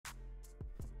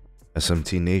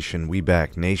SMT Nation, we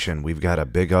back. Nation, we've got a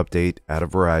big update out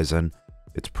of Verizon.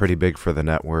 It's pretty big for the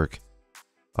network.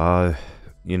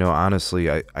 Honestly,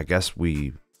 I guess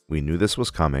we knew this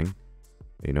was coming.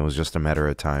 It was just a matter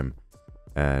of time.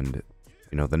 And,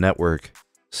 the network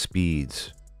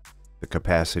speeds, the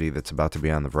capacity that's about to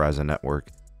be on the Verizon network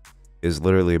is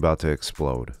literally about to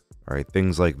explode. All right,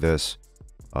 things like this,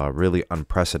 really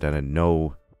unprecedented.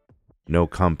 No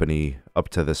company up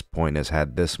to this point has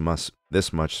had this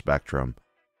much spectrum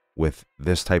with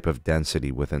this type of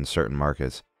density within certain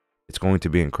markets. It's going to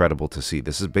be incredible to see.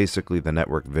 This is basically the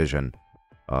network vision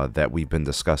that we've been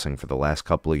discussing for the last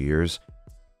couple of years.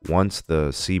 Once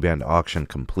the C-band auction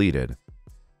completed,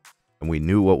 and we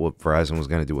knew what Verizon was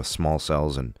going to do with small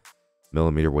cells and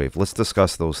millimeter wave. Let's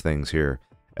discuss those things here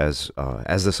as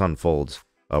this unfolds.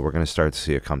 We're going to start to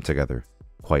see it come together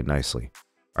quite nicely.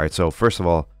 All right, so first of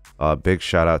all, big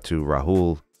shout out to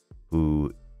Rahul,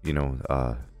 who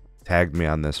tagged me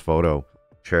on this photo,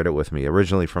 shared it with me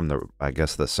originally from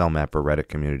the Cell Mapper Reddit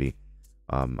community.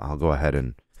 I'll go ahead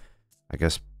and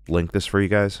link this for you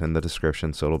guys in the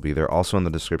description, so it'll be there. Also in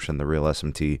the description, the Real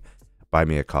SMT Buy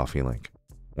Me a Coffee link.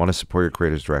 Want to support your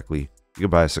creators directly? You can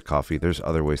buy us a coffee. There's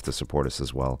other ways to support us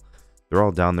as well. They're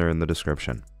all down there in the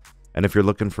description. And if you're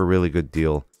looking for a really good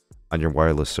deal on your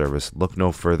wireless service, look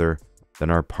no further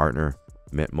than our partner,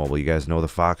 Mint Mobile. You guys know the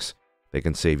Fox? They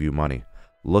can save you money.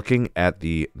 Looking at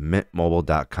the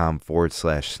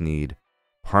mintmobile.com/Sneed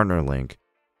partner link,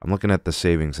 I'm looking at the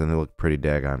savings and they look pretty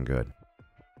daggone good.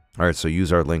 All right, so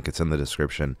use our link. It's in the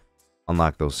description.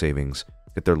 Unlock those savings.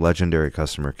 Get their legendary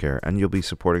customer care, and you'll be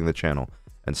supporting the channel.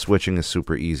 And switching is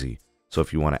super easy. So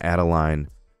if you want to add a line,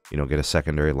 get a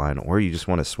secondary line, or you just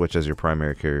want to switch as your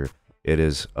primary carrier, it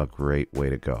is a great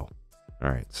way to go. All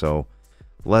right, so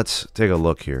let's take a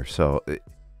look here. So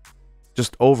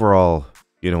just overall,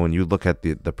 when you look at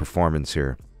the performance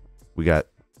here, we got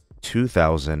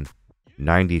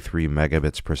 2,093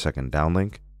 megabits per second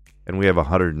downlink, and we have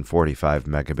 145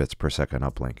 megabits per second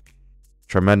uplink.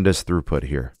 Tremendous throughput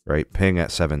here, right? Ping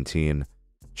at 17,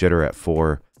 jitter at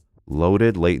 4,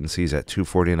 loaded latencies at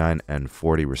 249 and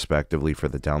 40 respectively for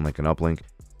the downlink and uplink.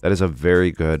 That is a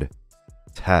very good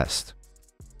test.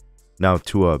 Now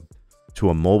to a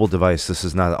mobile device, this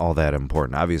is not all that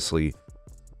important. Obviously,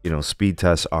 speed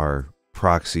tests are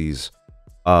proxies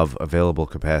of available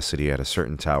capacity at a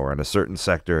certain tower, in a certain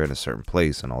sector, in a certain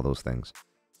place, and all those things.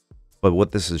 But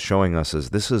what this is showing us is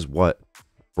this is what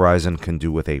Verizon can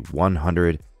do with a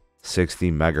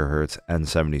 160 megahertz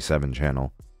N77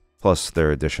 channel, plus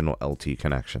their additional LTE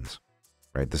connections.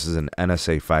 Right? This is an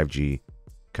NSA 5G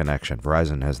connection.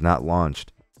 Verizon has not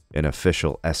launched an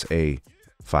official SA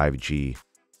 5G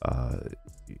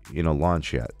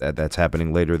launch yet. That's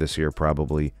happening later this year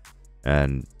probably,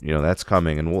 and that's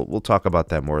coming, and we'll talk about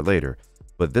that more later.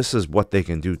 But this is what they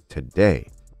can do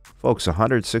today. Folks,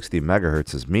 160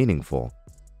 megahertz is meaningful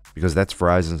because that's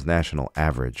Verizon's national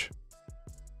average.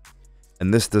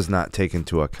 And this does not take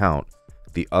into account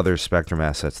the other spectrum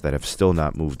assets that have still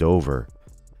not moved over,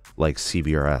 like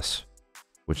cbrs,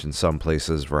 which in some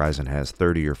places Verizon has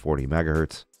 30 or 40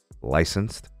 megahertz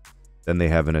licensed. Then they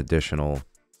have an additional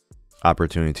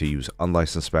opportunity to use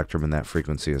unlicensed spectrum in that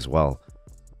frequency as well.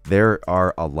 There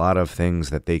are a lot of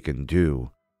things that they can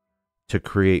do to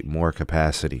create more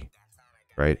capacity,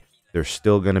 right? They're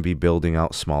still going to be building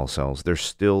out small cells. They're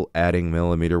still adding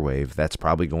millimeter wave. That's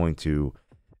probably going to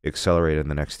accelerate in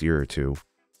the next year or two.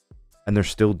 And they're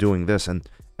still doing this, and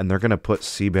they're going to put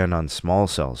C-band on small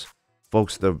cells.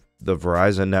 Folks, the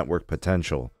Verizon network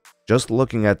potential, just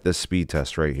looking at this speed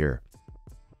test right here,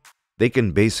 they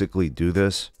can basically do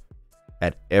this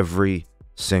at every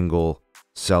single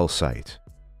cell site.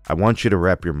 I want you to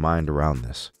wrap your mind around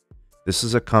this. This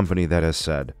is a company that has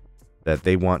said that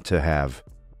they want to have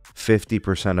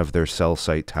 50% of their cell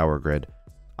site tower grid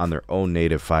on their own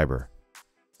native fiber.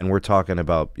 And we're talking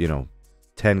about,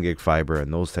 10 gig fiber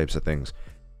and those types of things.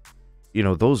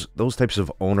 Those types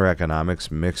of owner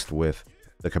economics mixed with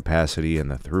the capacity and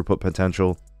the throughput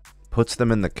potential puts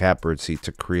them in the catbird seat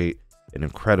to create an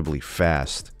incredibly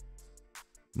fast,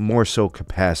 more so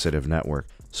capacitive network.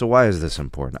 So why is this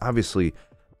important? Obviously,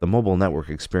 the mobile network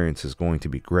experience is going to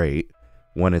be great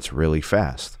when it's really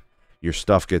fast. Your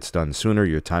stuff gets done sooner,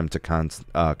 your time to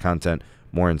content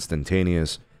more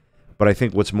instantaneous. But I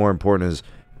think what's more important is,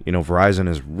 Verizon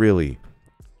is really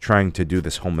trying to do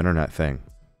this home internet thing.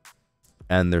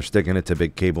 And they're sticking it to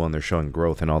big cable, and they're showing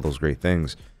growth and all those great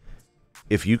things.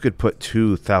 If you could put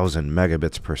 2,000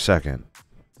 megabits per second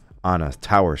on a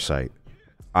tower site,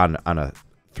 on a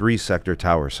 3-sector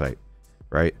tower site,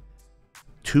 right?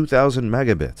 2,000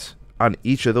 megabits on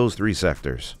each of those 3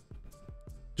 sectors.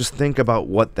 Just think about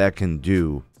what that can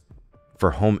do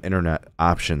for home internet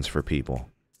options for people.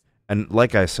 And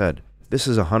like I said, this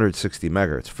is 160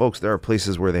 megahertz. Folks, there are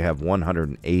places where they have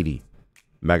 180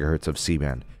 megahertz of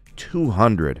C-band,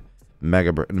 200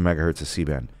 megahertz of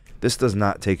C-band. This does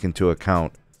not take into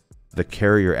account the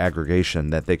carrier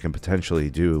aggregation that they can potentially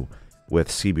do with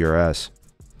CBRS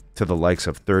to the likes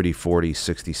of 30, 40,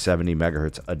 60, 70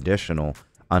 megahertz additional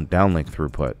on downlink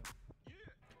throughput.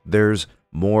 There's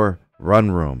more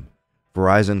run room.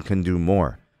 Verizon can do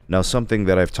more. Now, something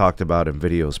that I've talked about in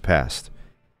videos past,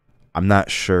 I'm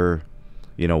not sure,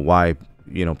 why,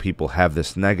 people have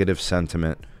this negative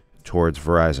sentiment towards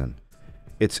Verizon.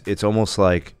 It's almost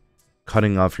like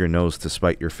cutting off your nose to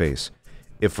spite your face.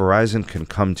 If Verizon can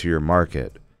come to your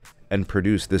market and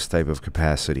produce this type of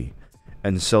capacity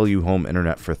and sell you home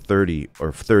internet for $30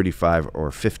 or $35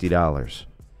 or $50,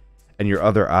 and your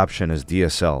other option is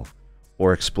DSL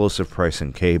or explosive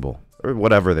pricing cable, or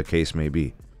whatever the case may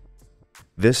be,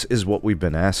 this is what we've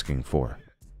been asking for.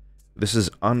 This is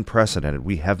unprecedented.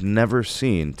 We have never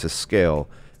seen to scale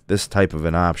this type of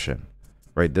an option,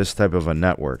 right? This type of a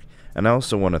network. And I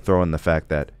also want to throw in the fact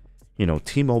that,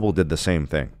 T-Mobile did the same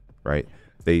thing, right?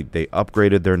 They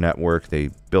upgraded their network.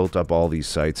 They built up all these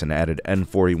sites and added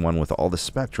N41 with all the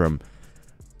spectrum.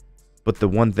 But the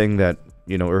one thing that,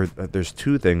 there's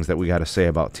two things that we got to say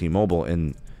about T-Mobile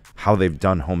and how they've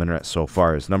done home internet so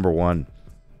far is, number one,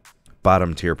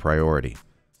 bottom tier priority,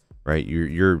 right?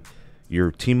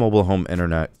 Your T-Mobile home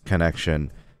internet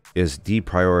connection is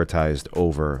deprioritized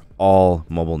over all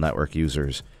mobile network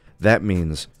users. That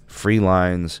means free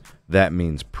lines. That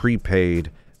means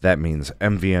prepaid. That means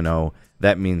MVNO.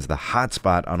 That means the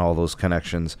hotspot on all those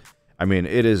connections. I mean,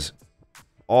 it is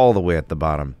all the way at the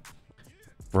bottom.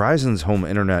 Verizon's home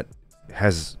internet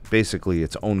has basically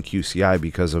its own QCI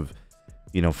because of,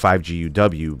 5G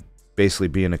UW basically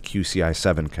being a QCI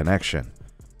 7 connection,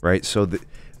 right? So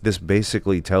this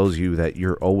basically tells you that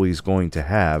you're always going to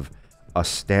have a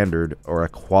standard or a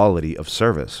quality of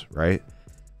service, right?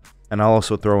 And I'll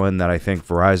also throw in that I think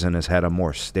Verizon has had a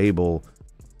more stable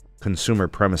consumer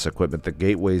premise equipment. The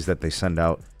gateways that they send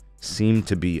out seem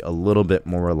to be a little bit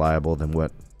more reliable than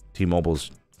what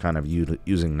T-Mobile's kind of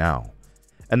using now.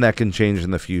 And that can change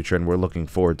in the future, and we're looking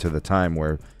forward to the time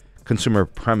where consumer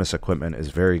premise equipment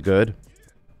is very good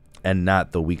and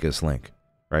not the weakest link,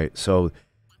 right? So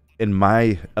in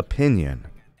my opinion,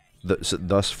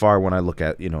 thus far, when I look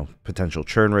at, potential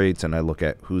churn rates and I look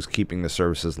at who's keeping the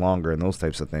services longer and those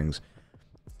types of things,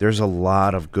 there's a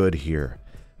lot of good here.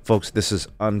 Folks, this is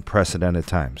unprecedented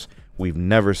times. We've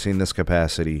never seen this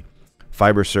capacity.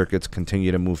 Fiber circuits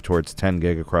continue to move towards 10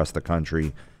 gig across the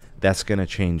country. That's going to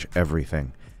change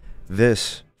everything.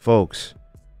 This, folks,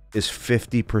 is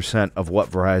 50% of what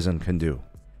Verizon can do.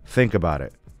 Think about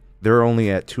it. They're only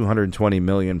at 220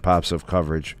 million pops of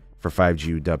coverage for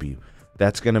 5G UW.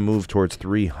 That's going to move towards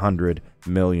 300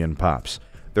 million pops.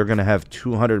 They're going to have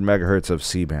 200 megahertz of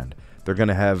C-band. They're going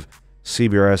to have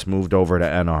CBRS moved over to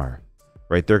NR,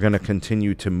 right? They're going to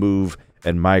continue to move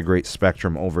and migrate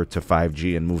spectrum over to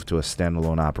 5G and move to a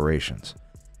standalone operations.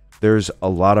 There's a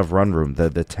lot of run room.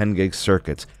 The 10 gig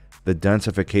circuits, the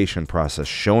densification process,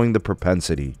 showing the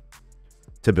propensity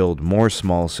to build more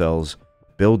small cells,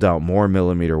 build out more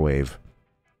millimeter wave,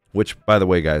 which, by the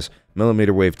way, guys,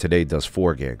 millimeter wave today does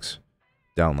 4 gigs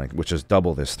downlink, which is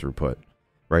double this throughput,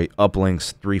 right?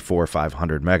 Uplinks 3, 4,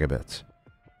 500 megabits.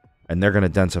 And they're going to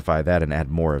densify that and add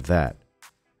more of that.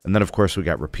 And then, of course, we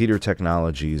got repeater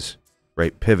technologies,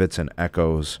 right? Pivots and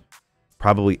echoes,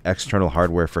 probably external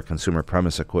hardware for consumer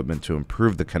premise equipment to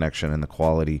improve the connection and the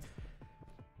quality.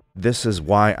 This is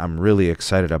why I'm really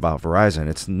excited about Verizon.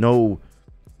 It's no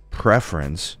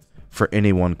preference for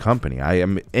any one company.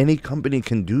 Any company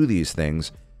can do these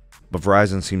things, but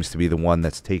Verizon seems to be the one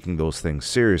that's taking those things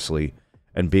seriously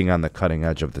and being on the cutting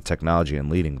edge of the technology and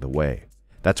leading the way.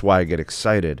 That's why I get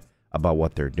excited about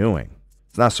what they're doing.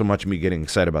 It's not so much me getting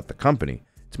excited about the company.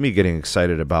 It's me getting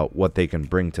excited about what they can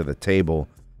bring to the table,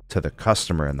 to the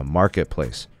customer and the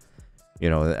marketplace.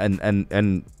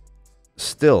 And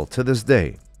still to this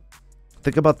day,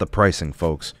 think about the pricing,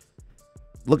 folks.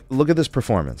 Look at this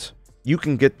performance. You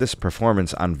can get this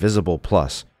performance on Visible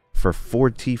Plus for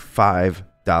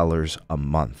 $45 a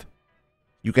month.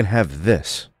 You can have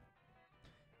this.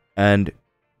 And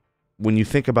when you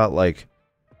think about like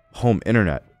home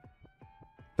internet,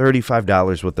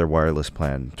 $35 with their wireless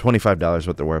plan, $25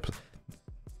 with their wireless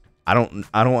plan.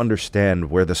 I don't understand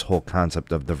where this whole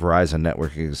concept of the Verizon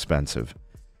network is expensive.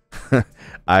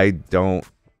 I don't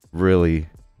really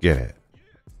get it.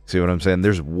 See what I'm saying?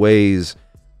 There's ways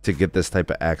to get this type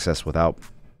of access without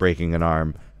breaking an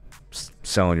arm,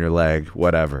 selling your leg,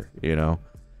 whatever,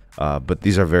 But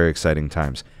these are very exciting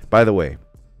times. By the way,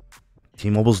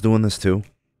 T-Mobile's doing this too.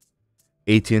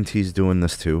 AT&T's doing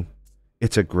this too.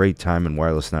 It's a great time in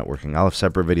wireless networking. I'll have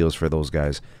separate videos for those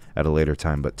guys at a later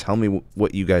time. But tell me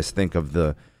what you guys think of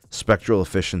the spectral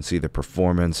efficiency, the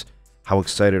performance. How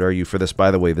excited are you for this? By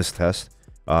the way, this test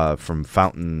from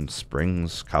Fountain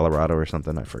Springs, Colorado or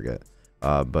something, I forget.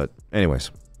 But anyways,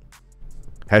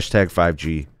 hashtag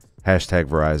 5G, hashtag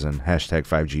Verizon, hashtag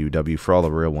 5GUW for all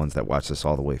the real ones that watch this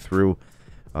all the way through.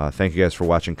 Thank you guys for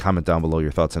watching. Comment down below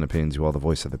your thoughts and opinions. You are the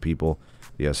voice of the people,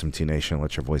 the SMT Nation.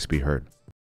 Let your voice be heard.